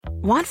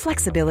Want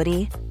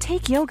flexibility?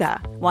 Take yoga.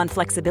 Want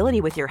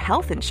flexibility with your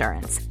health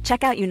insurance?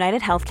 Check out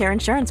United Healthcare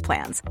Insurance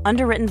Plans.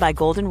 Underwritten by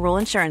Golden Rule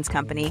Insurance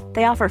Company,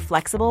 they offer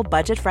flexible,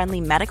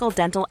 budget-friendly medical,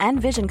 dental, and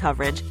vision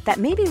coverage that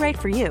may be right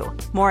for you.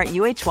 More at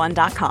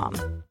uh1.com.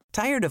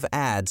 Tired of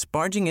ads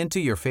barging into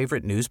your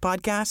favorite news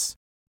podcasts?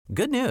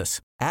 Good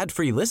news.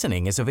 Ad-free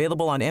listening is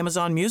available on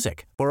Amazon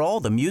Music for all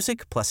the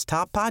music plus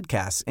top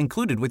podcasts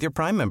included with your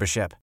Prime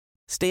membership.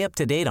 Stay up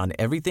to date on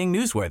everything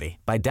newsworthy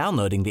by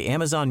downloading the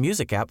Amazon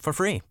Music app for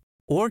free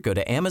or go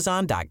to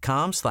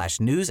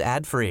amazon.com/news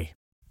ad free.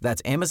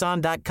 That's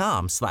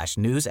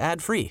amazon.com/news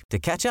ad free to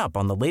catch up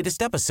on the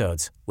latest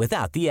episodes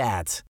without the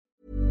ads.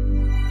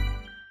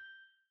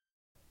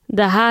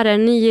 Det här är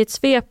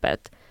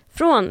Nyhetssvepet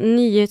från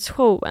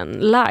nyhetsshowen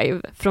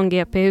live från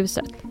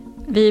GP-huset.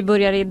 Vi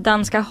börjar i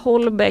danska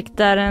Holbæk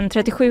där en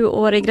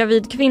 37-årig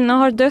gravid kvinna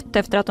har dött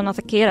efter att hon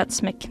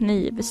attackerats med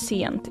kniv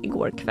sent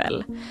igår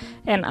kväll.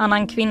 En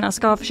annan kvinna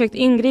ska ha försökt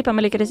ingripa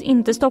men lyckades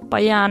inte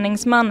stoppa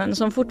gärningsmannen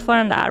som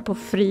fortfarande är på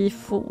fri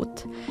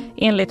fot.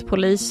 Enligt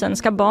polisen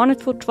ska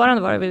barnet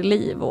fortfarande vara vid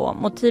liv och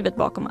motivet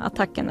bakom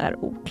attacken är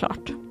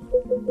oklart.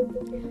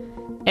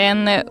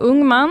 En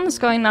ung man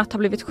ska i natt ha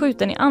blivit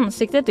skjuten i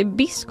ansiktet i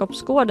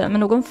Biskopsgården med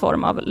någon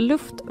form av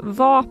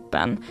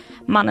luftvapen.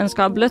 Mannen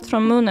ska ha blött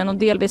från munnen och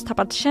delvis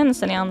tappat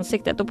känseln i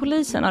ansiktet och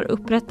polisen har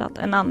upprättat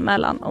en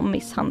anmälan om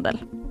misshandel.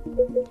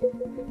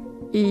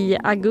 I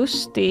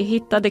augusti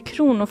hittade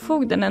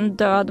kronofogden en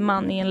död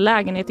man i en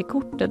lägenhet i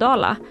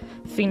Kortedala.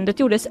 Fyndet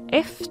gjordes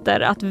efter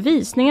att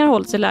visningar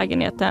hållits i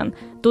lägenheten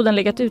då den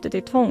legat ute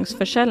till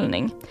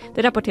tvångsförsäljning.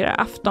 Det rapporterar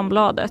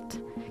Aftonbladet.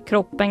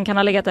 Kroppen kan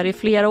ha legat där i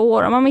flera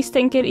år och man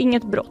misstänker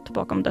inget brott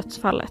bakom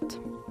dödsfallet.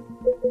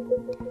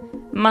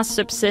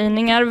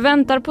 Massuppsägningar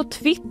väntar på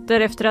Twitter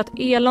efter att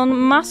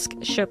Elon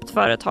Musk köpt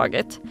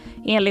företaget.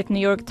 Enligt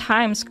New York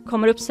Times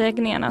kommer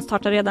uppsägningarna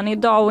starta redan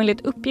idag och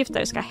enligt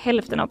uppgifter ska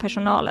hälften av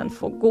personalen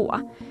få gå.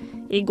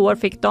 Igår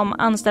fick de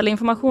anställda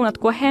information att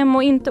gå hem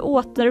och inte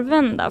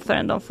återvända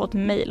förrän de fått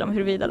mejl om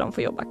huruvida de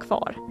får jobba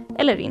kvar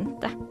eller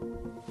inte.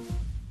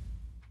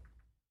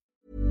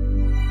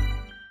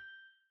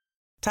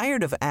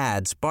 Tired of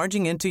ads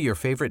barging into your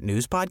favorite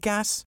news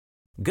podcasts?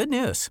 Good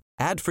news.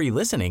 Ad-free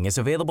listening is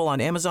available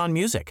on Amazon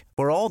Music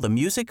for all the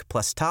music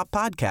plus top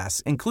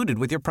podcasts included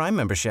with your Prime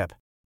membership.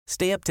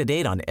 Stay up to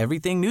date on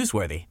everything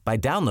newsworthy by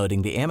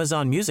downloading the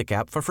Amazon Music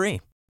app for free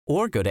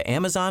or go to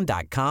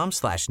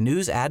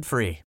amazon.com/news ad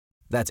free.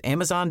 That's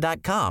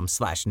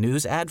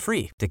amazon.com/news ad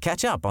free to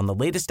catch up on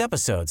the latest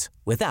episodes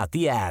without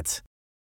the ads.